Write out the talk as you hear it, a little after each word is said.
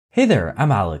Hey there,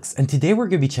 I'm Alex, and today we're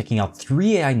going to be checking out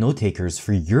 3 AI note takers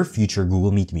for your future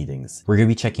Google Meet meetings. We're going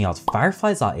to be checking out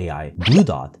Fireflies.ai,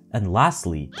 Bluedot, and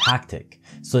lastly, Tactiq.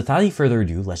 So without any further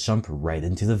ado, let's jump right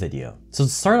into the video. So to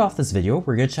start off this video,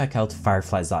 we're going to check out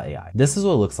Fireflies.ai. This is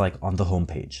what it looks like on the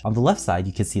homepage. On the left side,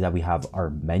 you can see that we have our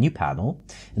menu panel.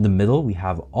 In the middle, we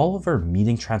have all of our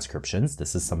meeting transcriptions.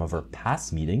 This is some of our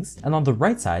past meetings. And on the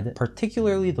right side,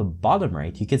 particularly the bottom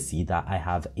right, you can see that I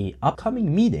have an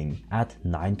upcoming meeting at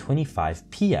 9:25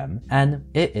 p.m. and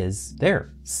it is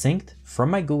there, synced from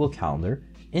my Google Calendar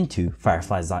into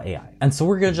Fireflies.ai. And so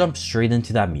we're gonna jump straight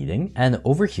into that meeting. And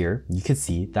over here, you can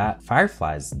see that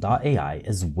Fireflies.ai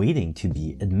is waiting to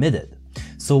be admitted.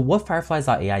 So what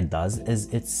Fireflies.ai does is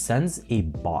it sends a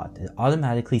bot. It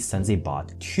automatically sends a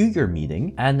bot to your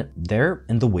meeting, and there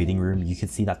in the waiting room, you can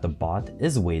see that the bot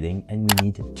is waiting and we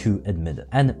need to admit it.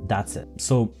 And that's it.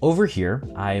 So over here,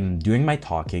 I'm doing my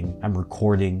talking, I'm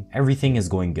recording, everything is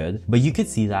going good, but you could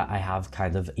see that I have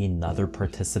kind of another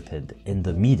participant in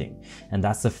the meeting, and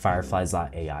that's the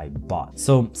Fireflies.ai bot.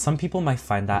 So some people might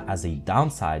find that as a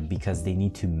downside because they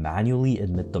need to manually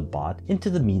admit the bot into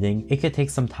the meeting. It could take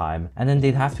some time, and then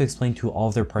they'd have to explain to all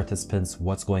of their participants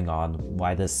what's going on,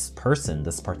 why this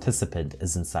participant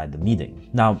is inside the meeting.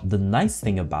 Now, the nice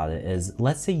thing about it is,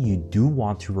 let's say you do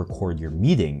want to record your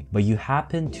meeting, but you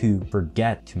happen to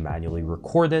forget to manually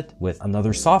record it with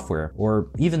another software, or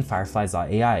even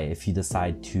Fireflies.ai, if you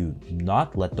decide to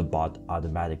not let the bot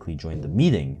automatically join the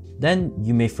meeting, then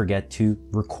you may forget to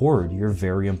record your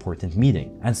very important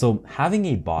meeting. And so having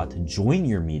a bot join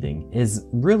your meeting is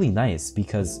really nice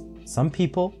because some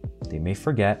people, they may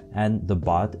forget, and the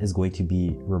bot is going to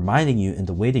be reminding you in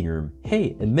the waiting room,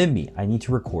 hey, admit me, I need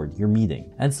to record your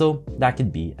meeting. And so that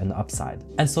could be an upside.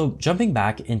 And so jumping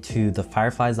back into the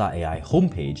Fireflies.ai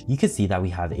homepage, you can see that we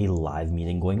have a live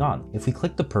meeting going on. If we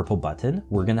click the purple button,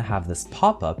 we're gonna have this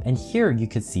pop up, and here you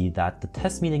can see that the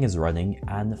test meeting is running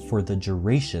and for the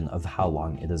duration of how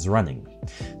long it is running.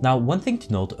 Now, one thing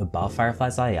to note about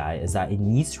Fireflies.ai is that it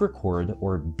needs to record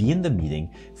or be in the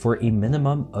meeting for a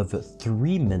minimum of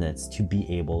 3 minutes to be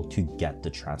able to get the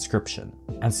transcription.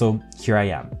 And so here I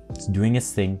am, it's doing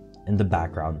its thing in the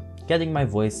background, getting my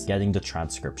voice, getting the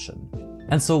transcription.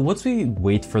 And so once we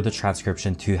wait for the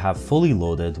transcription to have fully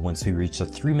loaded, once we reach the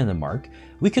 3-minute mark,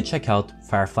 we could check out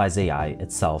Fireflies.ai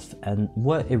itself and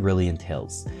what it really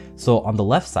entails. So on the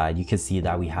left side, you can see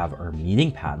that we have our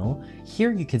meeting panel.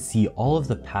 Here you can see all of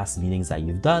the past meetings that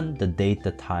you've done, the date,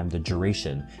 the time, the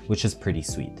duration, which is pretty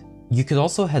sweet. You could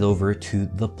also head over to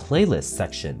the playlist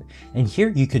section, and here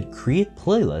you could create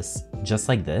playlists just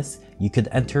like this. You could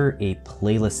enter a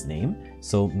playlist name,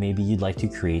 so maybe you'd like to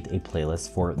create a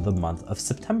playlist for the month of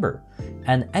September,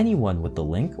 and anyone with the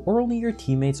link, or only your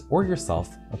teammates or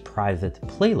yourself, a private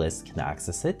playlist, can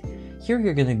access it. Here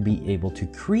you're going to be able to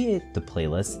create the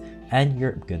playlist, and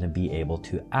you're going to be able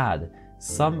to add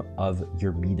some of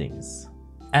your meetings.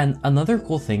 And another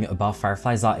cool thing about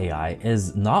Fireflies.ai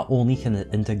is not only can it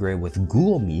integrate with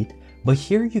Google Meet, but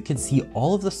here you can see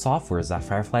all of the softwares that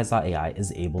Fireflies.ai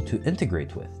is able to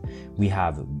integrate with. We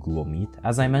have Google Meet,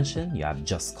 as I mentioned, you have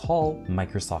Just Call,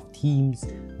 Microsoft Teams,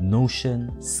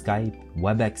 Notion, Skype,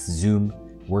 WebEx, Zoom,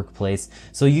 Workplace.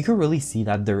 So you can really see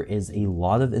that there is a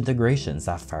lot of integrations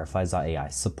that Fireflies.ai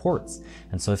supports.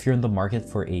 And so if you're in the market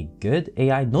for a good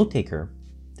AI note taker,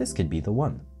 this could be the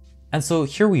one. And so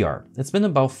here we are. It's been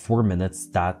about 4 minutes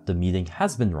that the meeting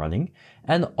has been running,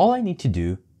 and all I need to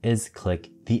do is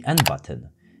click the end button.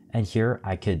 And here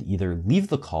I could either leave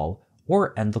the call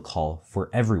or end the call for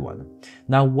everyone.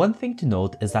 Now, one thing to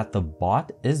note is that the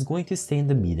bot is going to stay in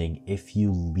the meeting if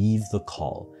you leave the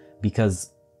call,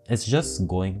 because it's just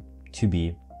going to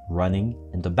be running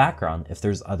in the background if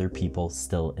there's other people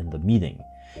still in the meeting.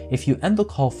 If you end the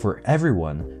call for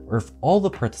everyone, or if all the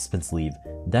participants leave,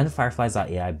 then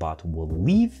Fireflies.ai bot will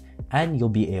leave and you'll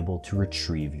be able to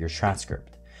retrieve your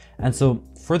transcript. And so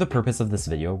for the purpose of this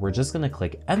video, we're just going to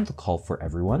click end the call for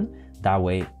everyone. That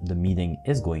way the meeting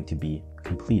is going to be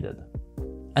completed.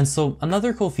 And so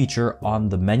another cool feature on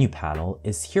the menu panel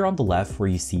is here on the left where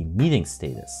you see meeting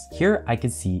status. Here I can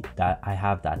see that I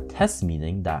have that test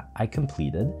meeting that I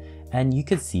completed, and you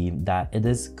can see that it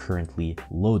is currently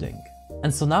loading.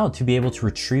 And so now to be able to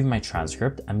retrieve my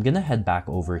transcript, I'm gonna head back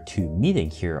over to meeting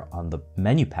here on the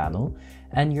menu panel,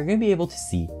 and you're gonna be able to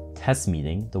see test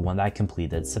meeting, the one that I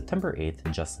completed September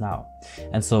 8th just now.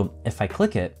 And so if I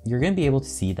click it, you're gonna be able to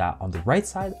see that on the right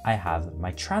side, I have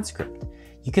my transcript.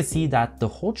 You can see that the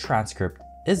whole transcript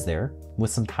is there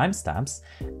with some timestamps,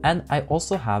 and I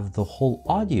also have the whole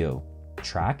audio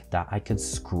track that I could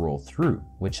scroll through,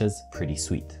 which is pretty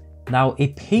sweet. Now, a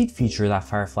paid feature that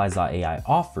Fireflies.ai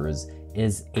offers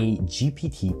is a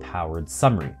GPT-powered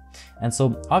summary. And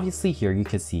so obviously here you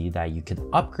can see that you could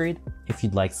upgrade if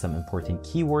you'd like some important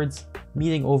keywords,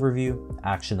 meeting overview,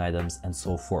 action items, and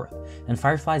so forth. And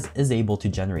Fireflies is able to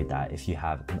generate that if you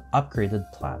have an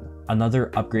upgraded plan.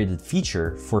 Another upgraded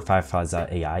feature for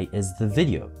Fireflies.ai is the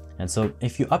video. And so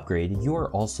if you upgrade, you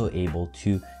are also able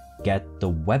to get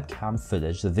the webcam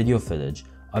footage, the video footage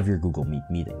of your Google Meet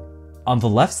meeting. On the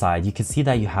left side, you can see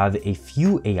that you have a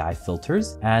few AI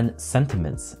filters and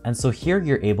sentiments. And so here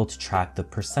you're able to track the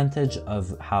percentage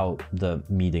of how the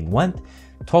meeting went.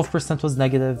 12% was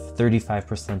negative,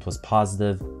 35% was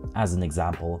positive, as an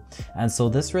example. And so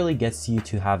this really gets you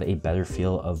to have a better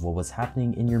feel of what was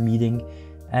happening in your meeting.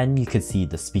 And you could see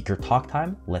the speaker talk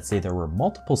time. Let's say there were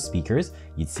multiple speakers,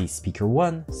 you'd see speaker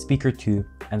 1, speaker 2,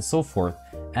 and so forth,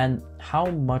 and how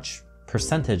much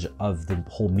percentage of the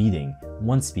whole meeting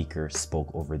one speaker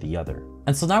spoke over the other.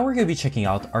 And so now we're going to be checking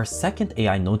out our second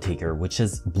AI note taker, which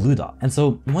is Bluedot. And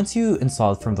so once you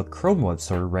install it from the Chrome web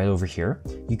store right over here,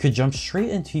 you could jump straight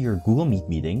into your Google Meet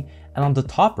meeting. And on the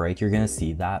top right, you're going to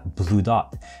see that blue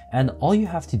dot. And all you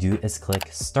have to do is click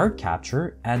Start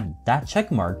Capture, and that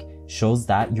check mark shows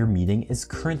that your meeting is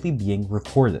currently being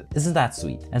recorded. Isn't that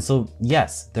sweet? And so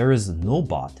yes, there is no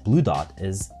bot. Bluedot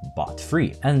is bot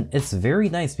free. And it's very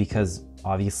nice because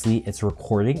obviously it's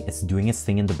recording, it's doing its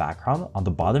thing in the background. On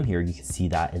the bottom here, you can see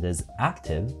that it is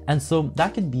active. And so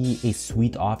that could be a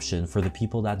sweet option for the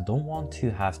people that don't want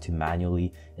to have to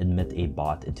manually admit a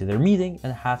bot into their meeting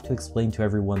and have to explain to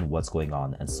everyone what's going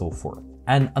on and so forth.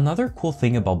 And another cool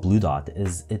thing about Bluedot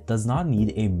is it does not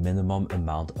need a minimum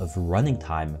amount of running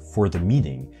time for the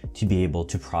meeting to be able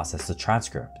to process the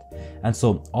transcript. And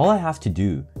so all I have to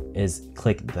do is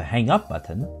click the hang up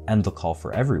button and the call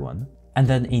for everyone. And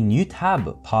then a new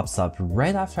tab pops up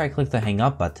right after I click the hang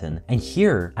up button. And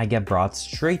here I get brought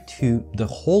straight to the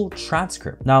whole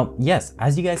transcript. Now, yes,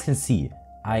 as you guys can see,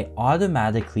 I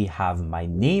automatically have my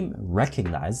name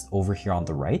recognized over here on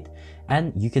the right,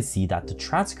 and you can see that the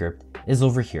transcript is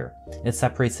over here. It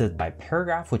separates it by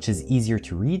paragraph, which is easier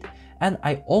to read, and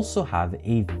I also have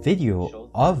a video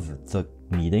of the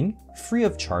meeting free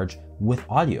of charge with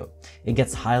audio. It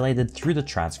gets highlighted through the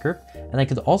transcript, and I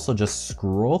could also just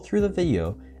scroll through the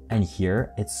video, and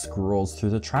here it scrolls through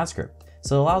the transcript.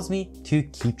 So it allows me to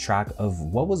keep track of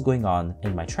what was going on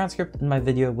in my transcript, in my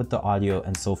video, with the audio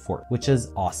and so forth, which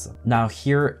is awesome. Now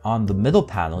here on the middle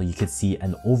panel, you could see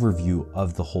an overview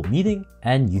of the whole meeting,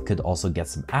 and you could also get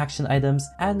some action items,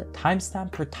 and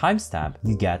timestamp per timestamp,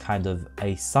 you get kind of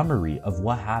a summary of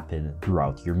what happened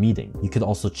throughout your meeting. You could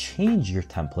also change your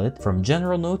template from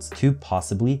general notes to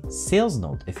possibly sales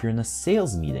note if you're in a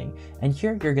sales meeting. And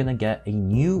here you're gonna get a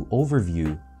new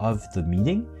overview of the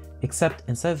meeting, except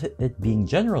instead of it being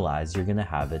generalized, you're gonna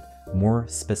have it more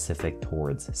specific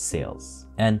towards sales.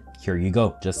 And here you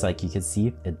go, just like you can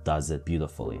see, it does it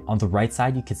beautifully. On the right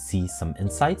side, you could see some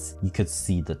insights. You could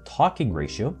see the talking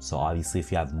ratio. So obviously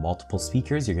if you have multiple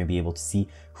speakers, you're gonna be able to see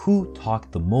who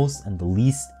talked the most and the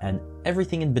least and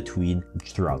everything in between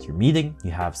throughout your meeting.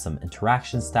 You have some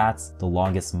interaction stats, the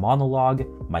longest monologue,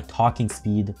 my talking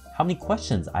speed, how many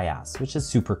questions I asked, which is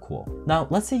super cool. Now,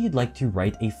 let's say you'd like to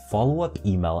write a follow-up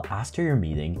email after your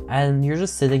meeting and you're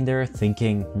just sitting there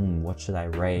thinking, what should I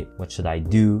write? What should I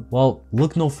do? Well,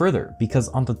 look no further, because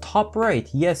on the top right,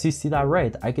 yes, you see that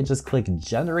right, I could just click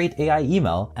generate AI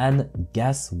email, and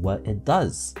guess what it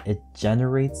does? It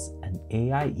generates an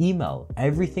AI email.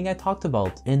 Everything I talked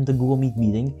about in the Google Meet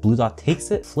meeting, Bluedot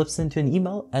takes it, flips into an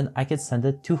email, and I could send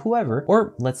it to whoever.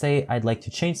 Or let's say I'd like to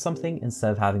change something.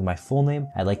 Instead of having my full name,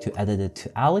 I'd like to edit it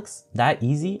to Alex. That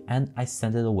easy, and I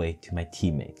send it away to my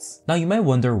teammates. Now you might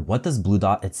wonder, what does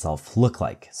Bluedot itself look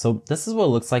like? So this is what it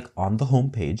looks like on the home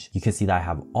page. You can see that I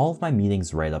have all of my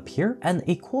meetings right up here. And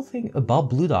a cool thing about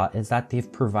Bluedot is that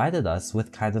they've provided us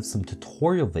with kind of some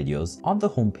tutorial videos on the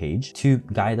homepage to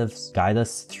guide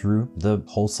us through the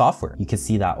whole software. You can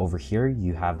see that over here,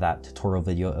 you have that tutorial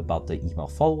video about the email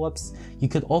follow-ups. You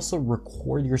could also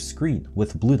record your screen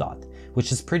with Bluedot,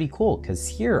 which is pretty cool because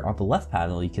here on the left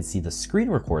panel, you can see the screen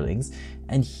recordings.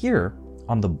 And here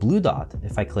on the Bluedot,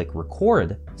 if I click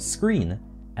record screen,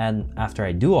 and after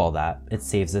I do all that, it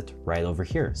saves it right over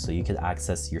here. So you can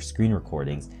access your screen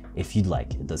recordings if you'd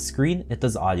like. It does screen, it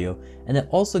does audio, and it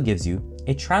also gives you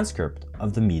a transcript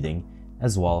of the meeting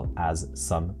as well as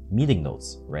some meeting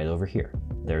notes right over here.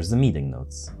 There's the meeting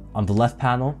notes. On the left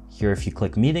panel here, if you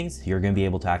click meetings, you're going to be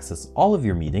able to access all of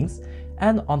your meetings.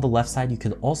 And on the left side, you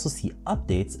can also see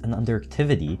updates, and under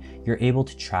activity, you're able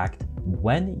to track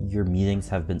when your meetings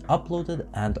have been uploaded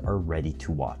and are ready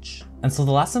to watch. And so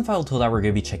the last and final tool that we're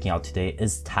going to be checking out today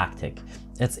is Tactiq.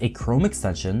 It's a Chrome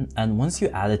extension, and once you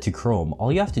add it to Chrome,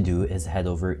 all you have to do is head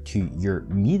over to your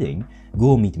meeting,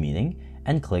 Google Meet meeting,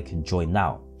 and click Join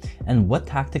Now. And what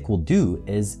Tactiq will do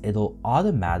is it'll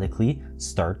automatically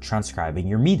start transcribing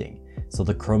your meeting. So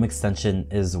the Chrome extension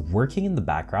is working in the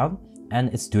background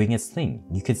and it's doing its thing.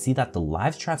 You could see that the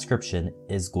live transcription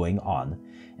is going on.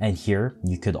 And here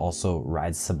you could also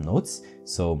write some notes.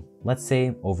 So let's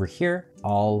say over here,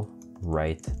 I'll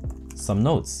write some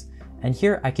notes. And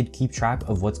here I could keep track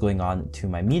of what's going on to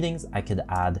my meetings. I could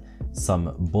add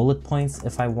some bullet points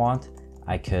if I want.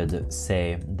 I could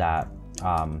say that,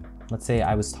 let's say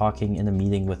I was talking in a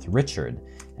meeting with Richard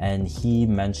and he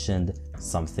mentioned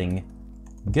something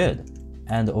good.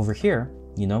 And over here,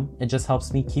 you know, it just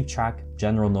helps me keep track,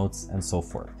 general notes, and so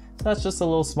forth. So that's just a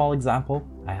little small example.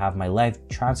 I have my live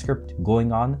transcript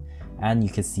going on and you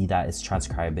can see that it's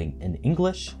transcribing in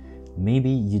English. Maybe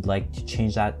you'd like to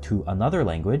change that to another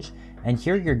language. And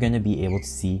here you're going to be able to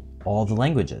see all the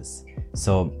languages.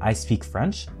 So I speak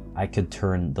French. I could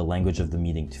turn the language of the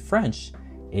meeting to French.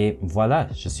 Et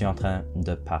voilà, je suis en train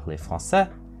de parler français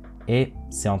et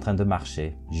c'est en train de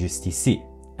marcher juste ici.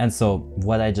 And so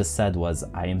what I just said was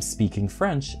I am speaking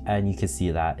French and you can see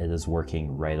that it is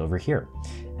working right over here.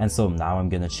 And so now I'm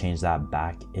going to change that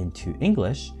back into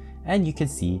English and you can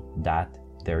see that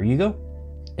there you go.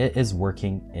 It is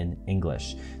working in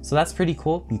English. So that's pretty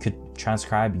cool. You could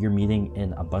transcribe your meeting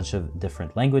in a bunch of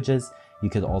different languages. You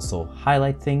could also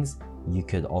highlight things. You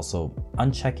could also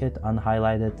uncheck it,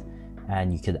 unhighlight it,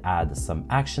 and you could add some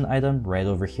action item right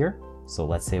over here. So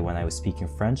let's say when I was speaking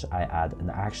French, I add an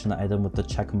action item with the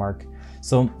check mark.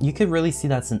 So you could really see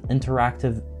that's an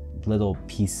interactive little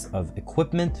piece of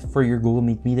equipment for your Google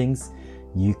Meet meetings.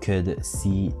 You could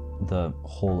see the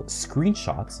whole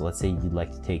screenshot. So let's say you'd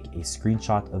like to take a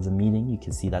screenshot of the meeting. You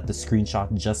can see that the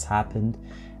screenshot just happened,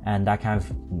 and that kind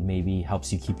of maybe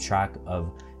helps you keep track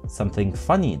of something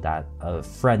funny that a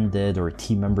friend did or a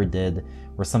team member did,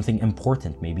 or something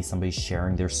important. Maybe somebody's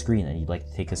sharing their screen and you'd like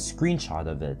to take a screenshot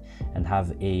of it and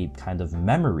have a kind of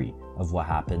memory of what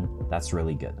happened. That's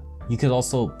really good. You could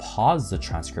also pause the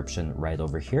transcription right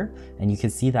over here and you can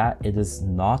see that it is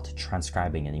not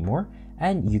transcribing anymore.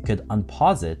 And you could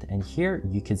unpause it and here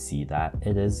you can see that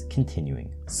it is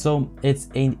continuing. So it's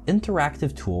an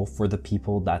interactive tool for the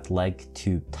people that like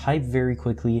to type very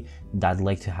quickly, that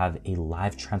like to have a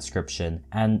live transcription,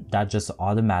 and that just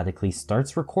automatically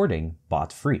starts recording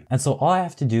bot free. And so all I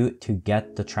have to do to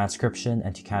get the transcription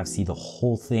and to kind of see the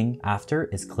whole thing after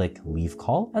is click leave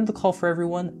call and the call for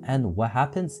everyone. And what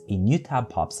happens? A new tab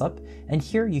pops up and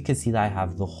here you can see that I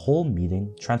have the whole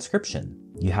meeting transcription.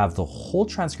 You have the whole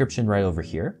transcription right over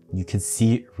here. You can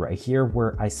see right here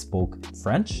where I spoke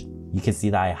French. You can see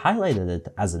that I highlighted it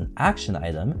as an action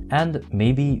item, and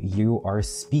maybe you are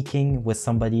speaking with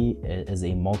somebody. It is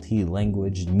a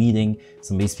multi-language meeting,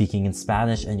 somebody speaking in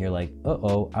Spanish, and you're like,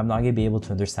 uh-oh, I'm not gonna be able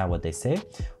to understand what they say.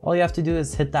 All you have to do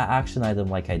is hit that action item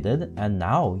like I did, and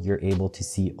now you're able to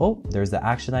see, oh, there's the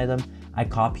action item. I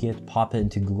copy it, pop it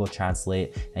into Google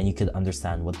Translate, and you could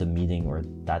understand what the meeting or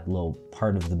that little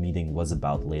part of the meeting was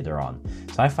about later on.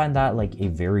 So I find that like a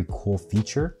very cool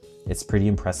feature. It's pretty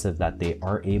impressive that they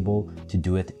are able to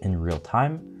do it in real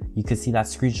time. You can see that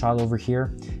screenshot over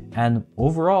here, and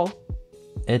overall,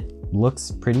 it looks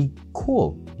pretty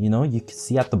cool. You know, you can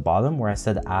see at the bottom where I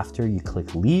said after you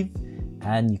click leave,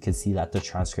 and you can see that the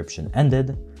transcription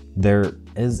ended. There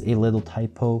is a little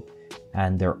typo,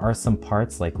 and there are some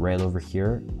parts like right over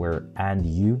here where and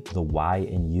you, the Y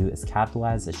in you is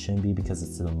capitalized. It shouldn't be because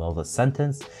it's in the middle of a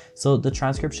sentence. So the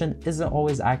transcription isn't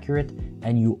always accurate,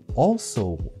 and you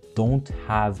also don't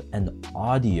have an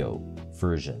audio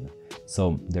version.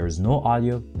 So there's no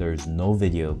audio, there's no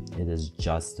video, it is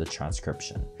just the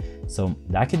transcription. So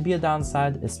that could be a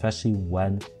downside, especially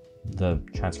when the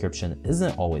transcription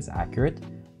isn't always accurate.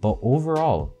 But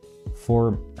overall,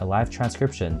 for a live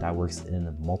transcription that works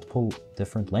in multiple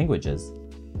different languages,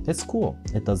 it's cool.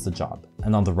 It does the job.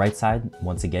 And on the right side,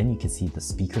 once again, you can see the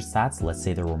speaker stats. Let's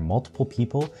say there were multiple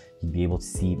people, you'd be able to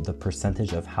see the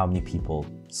percentage of how many people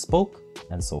spoke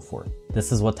and so forth.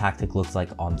 This is what Tactiq looks like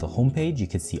on the homepage. You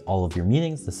can see all of your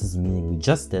meetings. This is the meeting we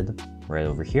just did right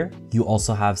over here. You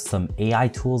also have some AI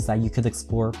tools that you could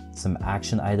explore, some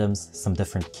action items, some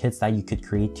different kits that you could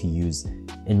create to use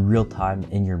in real time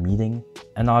in your meeting.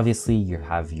 And obviously you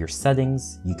have your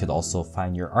settings. You could also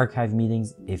find your archive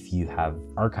meetings if you have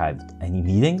archived any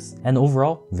meetings. And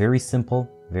overall, very simple,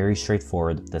 very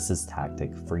straightforward. This is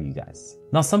Tactiq for you guys.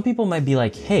 Now, some people might be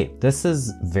like, hey, this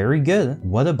is very good.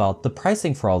 What about the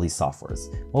pricing for all these softwares?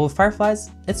 Well, with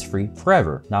Fireflies, it's free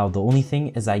forever. Now, the only thing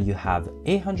is that you have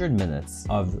 800 minutes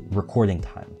of recording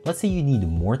time. Let's say you need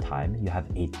more time. You have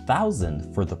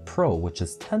 8,000 for the Pro, which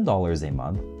is $10 a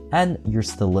month. And you're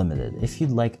still limited. If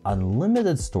you'd like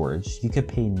unlimited storage, you could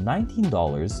pay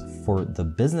 $19 for the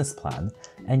business plan.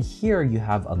 And here you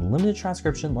have unlimited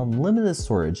transcription, unlimited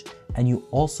storage, and you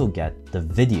also get the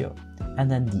video. And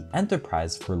then the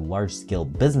enterprise for large scale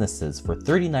businesses for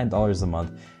 $39 a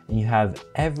month. And you have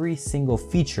every single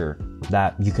feature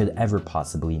that you could ever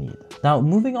possibly need. Now,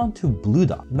 moving on to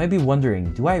Bluedot. You might be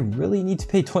wondering, do I really need to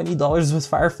pay $20 with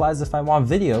Fireflies if I want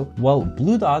video? Well,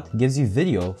 Bluedot gives you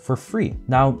video for free.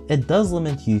 Now, it does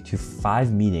limit you to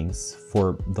 5 meetings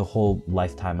for the whole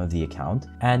lifetime of the account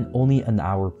and only an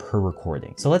hour per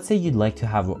recording. So let's say you'd like to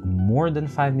have more than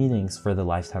 5 meetings for the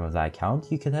lifetime of that account,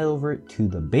 you can head over to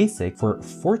the basic for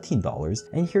 $14,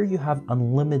 and here you have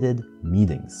unlimited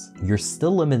meetings. You're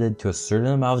still limited to a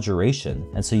certain amount of duration,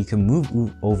 and so you can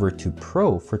move over to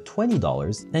Pro for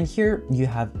 $20, and here you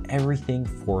have everything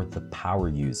for the power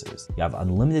users. You have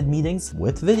unlimited meetings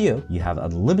with video, you have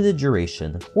unlimited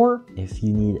duration, or if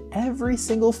you need every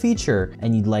single feature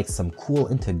and you'd like some cool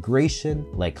integration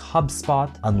like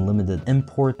HubSpot, unlimited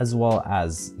import, as well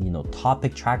as,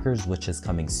 topic trackers, which is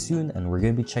coming soon, and we're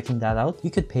going to be checking that out,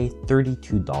 you could pay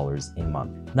 $32 a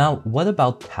month. Now, what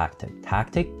about Tactiq?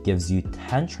 Tactiq gives you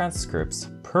 10 transcripts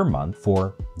per month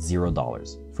for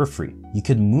 $0 for free. You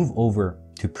could move over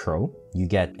to Pro, you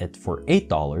get it for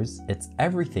 $8. It's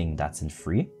everything that's in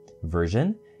free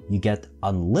version. You get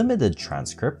unlimited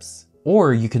transcripts.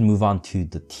 Or you can move on to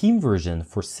the team version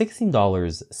for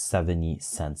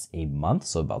 $16.70 a month,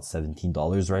 so about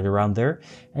 $17 right around there.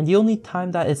 And the only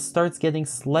time that it starts getting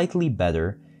slightly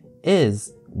better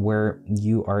is where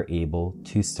you are able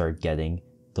to start getting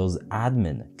those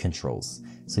admin controls.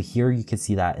 So here you can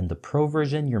see that in the Pro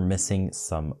version, you're missing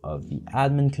some of the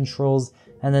admin controls.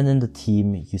 And then in the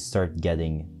team, you start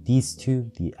getting these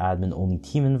two, the admin only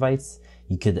team invites.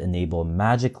 You could enable a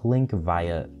magic link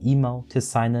via email to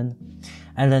sign in.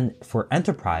 And then for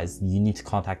enterprise, you need to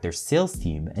contact their sales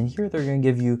team. And here they're going to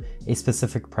give you a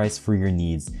specific price for your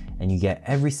needs. And you get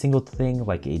every single thing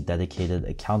like a dedicated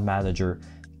account manager,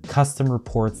 custom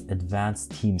reports,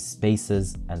 advanced team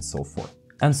spaces, and so forth.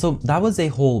 And so that was a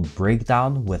whole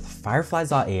breakdown with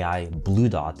Fireflies.ai,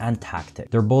 Bluedot, and Tactiq.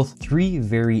 They're both 3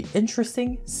 very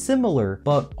interesting, similar,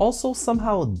 but also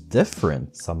somehow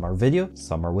different. Some are video,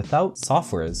 some are without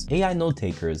softwares, AI note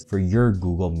takers for your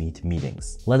Google Meet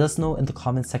meetings. Let us know in the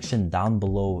comment section down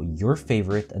below your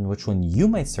favorite and which one you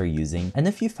might start using. And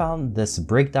if you found this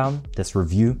breakdown, this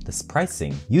review, this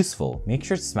pricing useful, make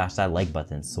sure to smash that like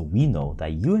button so we know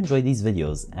that you enjoy these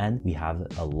videos and we have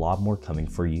a lot more coming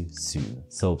for you soon.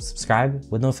 So subscribe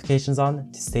with notifications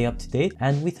on to stay up to date,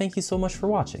 and we thank you so much for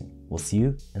watching. We'll see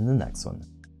you in the next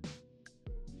one.